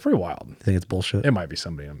 It's pretty wild. I think it's bullshit. It might be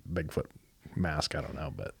somebody in a Bigfoot mask. I don't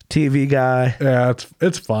know, but TV guy. yeah,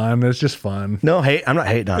 it's fun. It's just fun. No hate. I'm not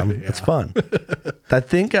hating on him. It's fun. I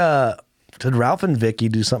think did Ralph and Vicky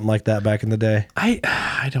do something like that back in the day?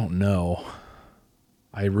 I don't know.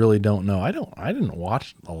 I really don't know. I didn't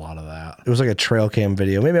watch a lot of that. It was like a trail cam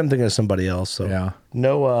video. Maybe I'm thinking of somebody else. So Yeah.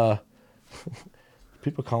 no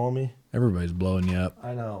people calling me. Everybody's blowing you up.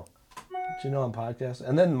 I know. Do you know I'm podcasting?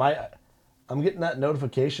 And then I'm getting that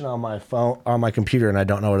notification on my phone, on my computer, and I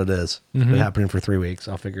don't know what it is. It's been happening for 3 weeks.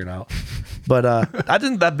 I'll figure it out. But I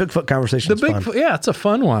think that Bigfoot conversation is fun. Yeah, it's a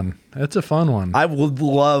fun one. It's a fun one. I would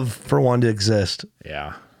love for one to exist,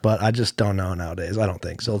 Yeah. but I just don't know nowadays. I don't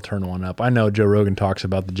think so. They'll turn one up. I know Joe Rogan talks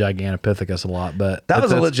about the Gigantopithecus a lot, but That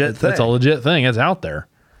was a legit thing. That's a legit thing. It's out there.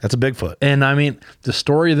 That's a Bigfoot. And I mean, the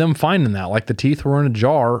story of them finding that, like the teeth were in a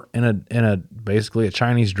jar in a basically a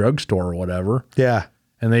Chinese drugstore or whatever. Yeah.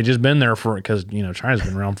 And they just been there because, you know, China's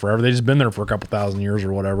been around forever. They just been there for a couple thousand years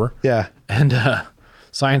or whatever. Yeah. And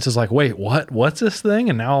science is like, wait, what? What's this thing?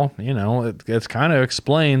 And now, you know, it's kind of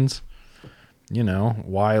explains, you know,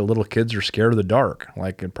 why little kids are scared of the dark.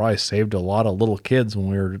 Like it probably saved a lot of little kids when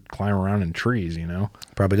we were climbing around in trees, you know?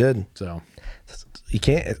 Probably did. So,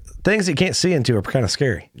 Things you can't see into are kind of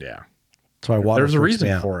scary. yeah. That's why water There's a freaks me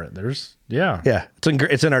reason out. for it. Yeah. Yeah.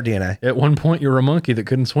 It's in our DNA. At one point, you were a monkey that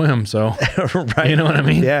couldn't swim. So, Right. You know what I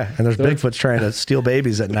mean? Yeah. And there's Bigfoots trying to steal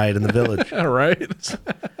babies at night in the village. Right.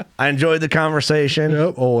 I enjoyed the conversation.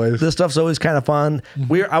 Yep, always. This stuff's always kind of fun.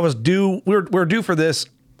 We're due for this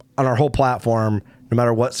on our whole platform, no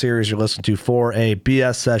matter what series you're listening to, for a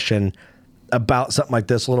BS session about something like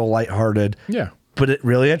this, a little lighthearted. Yeah. But it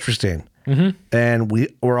really interesting. Mm-hmm. And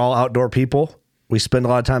we're all outdoor people. We spend a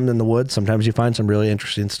lot of time in the woods. Sometimes you find some really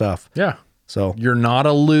interesting stuff. Yeah. So You're not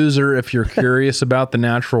a loser if you're curious about the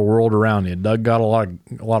natural world around you. Doug got a lot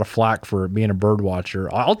of flack for being a bird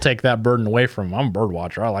watcher. I'll take that burden away from him. I'm a bird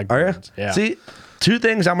watcher. I like are you? birds. Yeah. See, two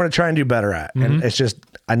things I'm going to try and do better at. And it's just,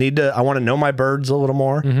 I want to know my birds a little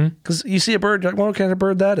more. Because you see a bird, you're like, well, what kind of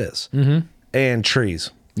bird that is? And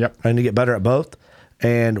trees. Yep. I need to get better at both.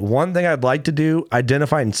 And one thing I'd like to do,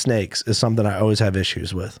 identifying snakes is something I always have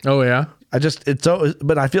issues with. Oh yeah.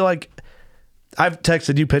 But I feel like I've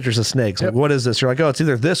texted you pictures of snakes. Like, what is this? You're like, oh, it's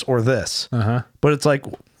either this or this. But it's like,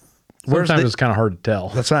 Sometimes it's kind of hard to tell.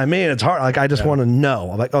 that's what I mean. It's hard. Like, I just want to know.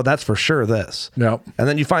 I'm like, oh, that's for sure this. Yep. And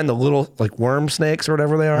then you find the little, like, worm snakes or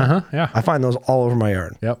whatever they are. Yeah. I find those all over my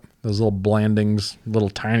yard. Yep. Those little blandings, little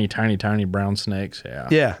tiny brown snakes. Yeah.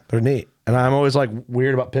 Yeah, they're neat. And I'm always like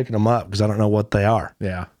weird about picking them up because I don't know what they are.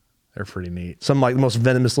 Yeah. They're pretty neat. Some like the most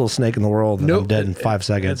venomous little snake in the world. And I'm dead in 5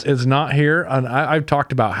 seconds. It's not here. And I've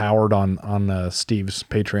talked about Howard on Steve's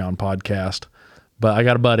Patreon podcast, but I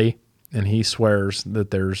got a buddy and he swears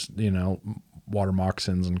that there's, you know, water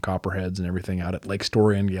moccasins and copperheads and everything out at Lake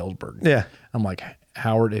Story and Galesburg. Yeah. I'm like,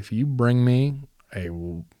 Howard, if you bring me a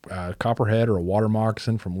copperhead or a water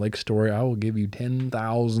moccasin from Lake Story, I will give you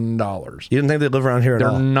 $10,000. You didn't think they live around here at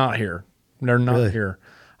all? They're not here. They're not Really? here.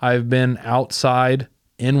 I've been outside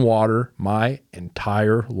in water my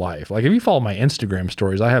entire life. Like if you follow my Instagram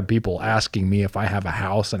stories, I have people asking me if I have a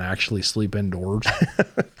house and actually sleep indoors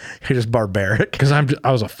You're just barbaric. because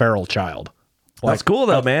I was a feral child. That's cool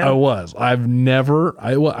though, man. I was. I've never.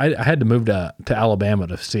 I had to move to Alabama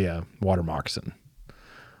to see a water moccasin.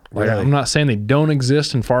 Like, Really? I'm not saying they don't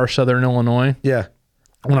exist in far southern Illinois. Yeah.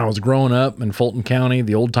 When I was growing up in Fulton County,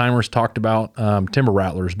 the old timers talked about timber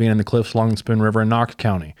rattlers being in the cliffs along the Spoon River in Knox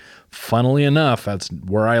County. Funnily enough, that's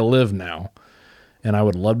where I live now. And I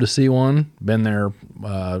would love to see one. Been there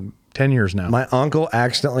 10 years now. My uncle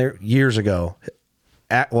accidentally years ago,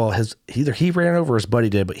 either he ran over or his buddy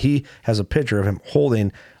did, but he has a picture of him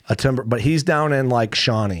holding a timber, but he's down in like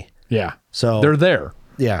Shawnee. Yeah. So they're there.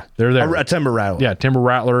 Yeah. They're there. A timber rattler. Yeah, timber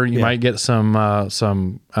rattler. You might get some I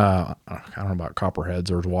don't know about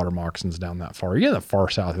copperheads or water moccasins down that far. You get that far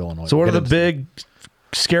south Illinois. So what are Get the into- big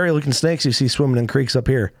scary looking snakes you see swimming in creeks up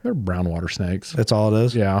here? They're brown water snakes. That's all it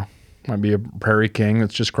is. Yeah. Might be a prairie king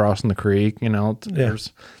that's just crossing the creek. You know,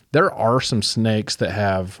 there are some snakes that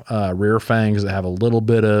have rear fangs that have a little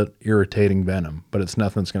bit of irritating venom, but it's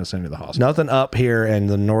nothing that's going to send you to the hospital. Nothing up here in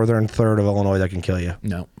the northern third of Illinois that can kill you.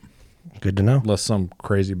 No. Good to know. Unless some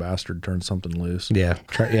crazy bastard turns something loose. Yeah.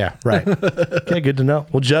 Yeah. Right. Okay. Good to know.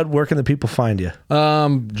 Well, Judd, where can the people find you?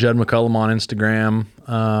 Judd McCullum on Instagram.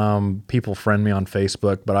 People friend me on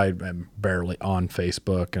Facebook, but I am barely on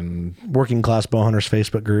Facebook. And Working Class Bowhunters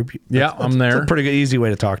Facebook group. yeah, I'm there. It's a pretty good, easy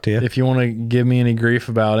way to talk to you. If you want to give me any grief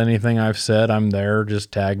about anything I've said, I'm there.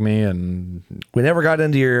 Just tag me. And We never got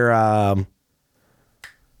into your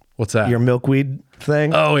what's that? your milkweed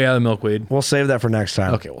thing. Oh yeah, the milkweed. We'll save that for next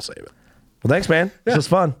time. Okay, we'll save it. Well, thanks, man. This was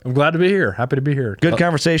fun. I'm glad to be here. Happy to be here. Good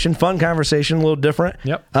conversation, fun conversation, a little different.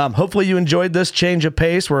 Yep. Hopefully you enjoyed this change of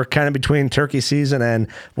pace. We're kind of between turkey season and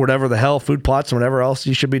whatever the hell, food plots and whatever else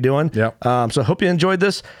you should be doing. Yep. So hope you enjoyed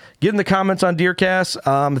this. Get in the comments on DeerCast,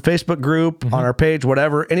 the Facebook group, on our page,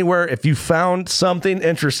 whatever, anywhere. If you found something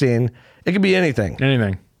interesting, it could be anything.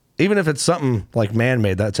 Anything. Even if it's something like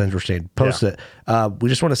man-made, that's interesting. Post it. We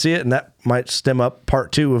just want to see it, and that might stem up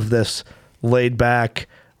part 2 of this laid-back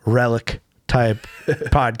relic type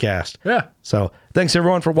podcast. Yeah. So thanks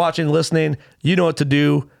everyone for watching, listening. You know what to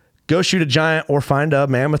do. Go shoot a giant or find a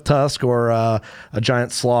mammoth tusk or a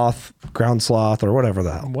giant sloth, ground sloth, or whatever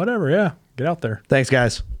the hell. Whatever. Yeah. Get out there. Thanks,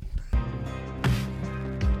 guys.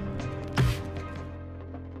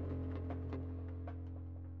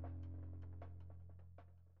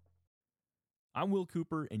 I'm Will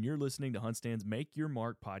Cooper, and you're listening to HuntStand's Make Your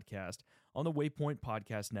Mark podcast on the Waypoint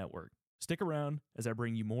Podcast Network. Stick around as I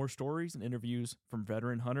bring you more stories and interviews from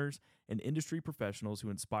veteran hunters and industry professionals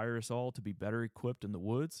who inspire us all to be better equipped in the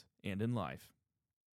woods and in life.